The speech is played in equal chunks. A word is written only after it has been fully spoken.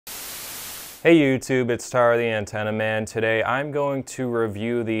Hey YouTube, it's Tara the Antenna Man. Today I'm going to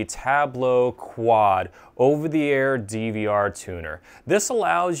review the Tablo Quad over-the-air DVR tuner. This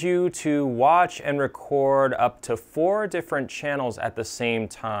allows you to watch and record up to 4 different channels at the same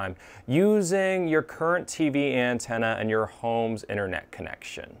time using your current TV antenna and your home's internet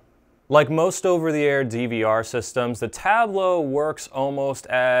connection. Like most over-the-air DVR systems, the Tablo works almost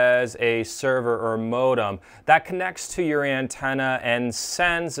as a server or modem that connects to your antenna and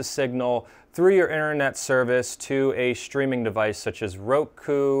sends a signal through your internet service to a streaming device such as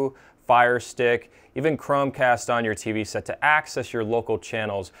Roku, Fire Stick, even Chromecast on your TV set to access your local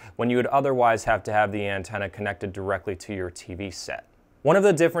channels when you would otherwise have to have the antenna connected directly to your TV set. One of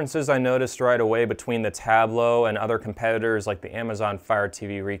the differences I noticed right away between the Tablo and other competitors like the Amazon Fire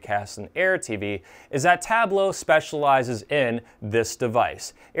TV Recast and Air TV is that Tablo specializes in this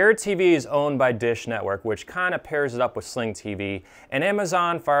device. Air TV is owned by Dish Network, which kind of pairs it up with Sling TV, and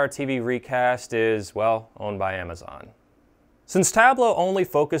Amazon Fire TV Recast is, well, owned by Amazon. Since Tablo only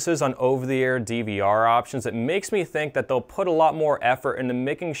focuses on over-the-air DVR options, it makes me think that they'll put a lot more effort into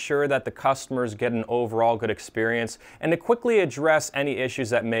making sure that the customers get an overall good experience and to quickly address any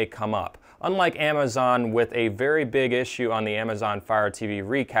issues that may come up. Unlike Amazon with a very big issue on the Amazon Fire TV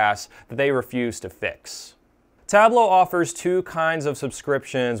Recast that they refuse to fix. Tablo offers 2 kinds of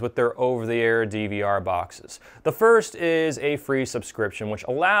subscriptions with their over-the-air DVR boxes. The first is a free subscription, which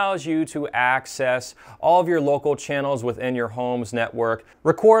allows you to access all of your local channels within your home's network,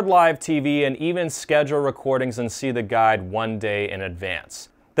 record live TV, and even schedule recordings and see the guide 1 day in advance.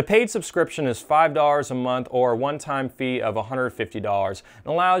 The paid subscription is $5 a month or a one-time fee of $150 and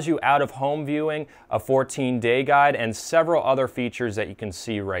allows you out-of-home viewing, a 14-day guide, and several other features that you can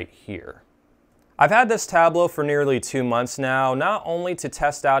see right here. I've had this Tablo for nearly 2 months now, not only to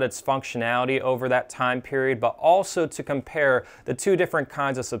test out its functionality over that time period, but also to compare the 2 different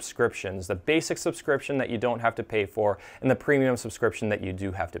kinds of subscriptions, the basic subscription that you don't have to pay for and the premium subscription that you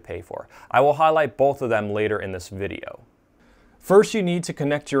do have to pay for. I will highlight both of them later in this video. First, you need to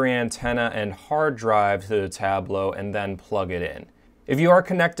connect your antenna and hard drive to the Tablo and then plug it in. If you are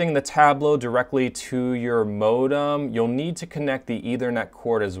connecting the Tablo directly to your modem, you'll need to connect the Ethernet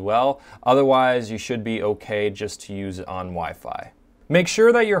cord as well. Otherwise, you should be okay just to use it on Wi-Fi. Make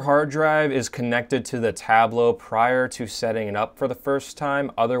sure that your hard drive is connected to the Tablo prior to setting it up for the first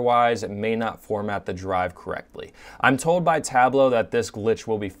time. Otherwise, it may not format the drive correctly. I'm told by Tablo that this glitch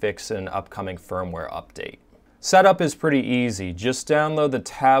will be fixed in an upcoming firmware update. Setup is pretty easy. Just download the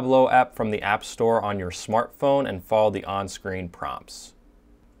Tablo app from the App Store on your smartphone and follow the on-screen prompts.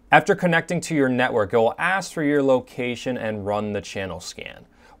 After connecting to your network, it will ask for your location and run the channel scan.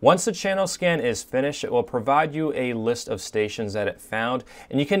 Once the channel scan is finished, it will provide you a list of stations that it found,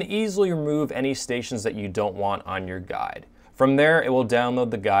 and you can easily remove any stations that you don't want on your guide. From there, it will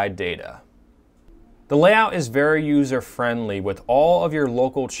download the guide data. The layout is very user-friendly with all of your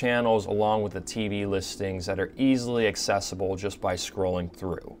local channels along with the TV listings that are easily accessible just by scrolling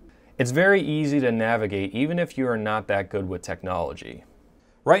through. It's very easy to navigate even if you are not that good with technology.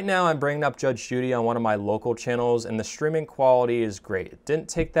 Right now I'm bringing up Judge Judy on one of my local channels and the streaming quality is great. It didn't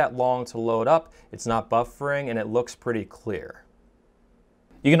take that long to load up, it's not buffering, and it looks pretty clear.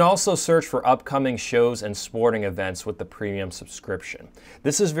 You can also search for upcoming shows and sporting events with the premium subscription.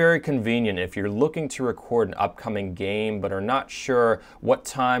 This is very convenient if you're looking to record an upcoming game but are not sure what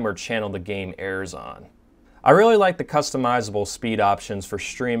time or channel the game airs on. I really like the customizable speed options for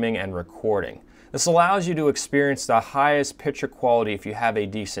streaming and recording. This allows you to experience the highest picture quality if you have a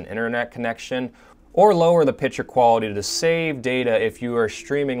decent internet connection, or lower the picture quality to save data if you are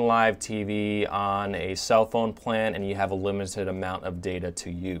streaming live TV on a cell phone plan and you have a limited amount of data to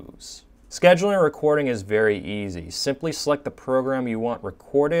use. Scheduling and recording is very easy. Simply select the program you want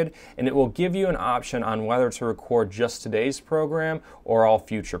recorded and it will give you an option on whether to record just today's program or all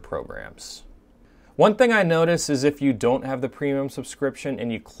future programs. One thing I noticed is if you don't have the premium subscription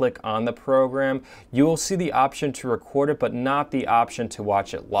and you click on the program, you will see the option to record it but not the option to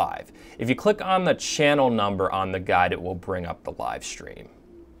watch it live. If you click on the channel number on the guide, it will bring up the live stream.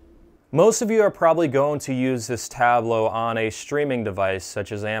 Most of you are probably going to use this Tablo on a streaming device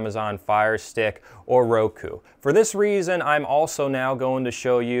such as Amazon Fire Stick or Roku. For this reason, I'm also now going to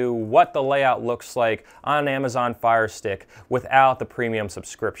show you what the layout looks like on an Amazon Fire Stick without the premium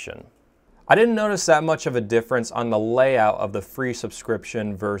subscription. I didn't notice that much of a difference on the layout of the free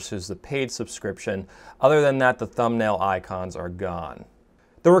subscription versus the paid subscription, other than that the thumbnail icons are gone.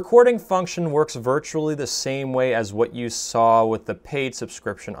 The recording function works virtually the same way as what you saw with the paid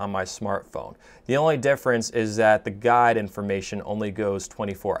subscription on my smartphone. The only difference is that the guide information only goes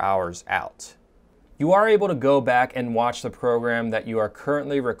 24 hours out. You are able to go back and watch the program that you are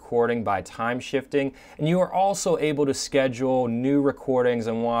currently recording by time shifting, and you are also able to schedule new recordings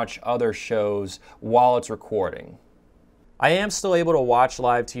and watch other shows while it's recording. I am still able to watch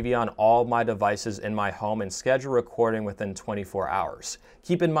live TV on all of my devices in my home and schedule recording within 24 hours.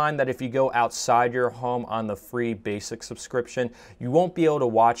 Keep in mind that if you go outside your home on the free basic subscription, you won't be able to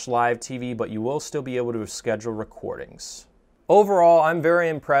watch live TV, but you will still be able to schedule recordings. Overall, I'm very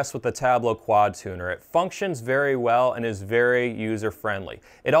impressed with the Tablo Quad tuner. It functions very well and is very user-friendly.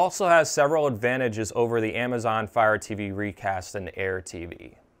 It also has several advantages over the Amazon Fire TV Recast and Air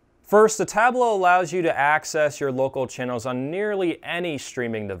TV. First, the Tablo allows you to access your local channels on nearly any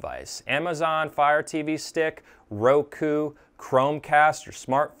streaming device. Amazon Fire TV Stick, Roku, Chromecast, your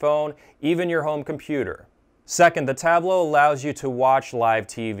smartphone, even your home computer. Second, the Tablo allows you to watch live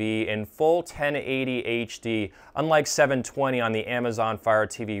TV in full 1080 HD, unlike 720 on the Amazon Fire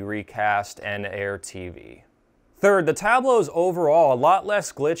TV Recast and Air TV. Third, the Tablo is overall a lot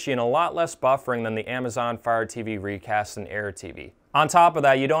less glitchy and a lot less buffering than the Amazon Fire TV Recast and Air TV. On top of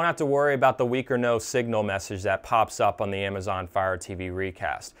that, you don't have to worry about the weak or no signal message that pops up on the Amazon Fire TV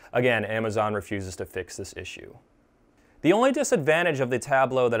Recast. Again, Amazon refuses to fix this issue. The only disadvantage of the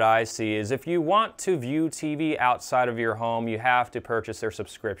Tablo that I see is if you want to view TV outside of your home, you have to purchase their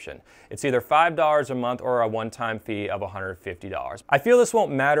subscription. It's either $5 a month or a one-time fee of $150. I feel this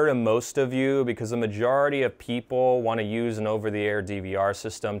won't matter to most of you because the majority of people want to use an over-the-air DVR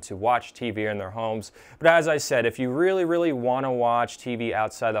system to watch TV in their homes. But as I said, if you really want to watch TV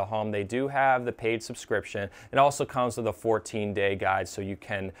outside the home, they do have the paid subscription. It also comes with a 14-day guide, so you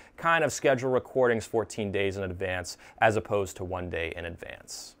can kind of schedule recordings 14 days in advance as opposed to 1 day in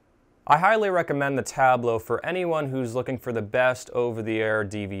advance. I highly recommend the Tablo for anyone who's looking for the best over-the-air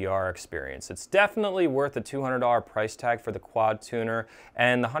DVR experience. It's definitely worth the $200 price tag for the quad tuner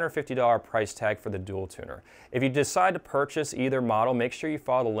and the $150 price tag for the dual tuner. If you decide to purchase either model, make sure you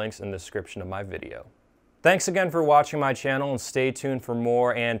follow the links in the description of my video. Thanks again for watching my channel, and stay tuned for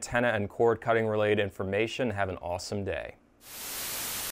more antenna and cord cutting related information. Have an awesome day.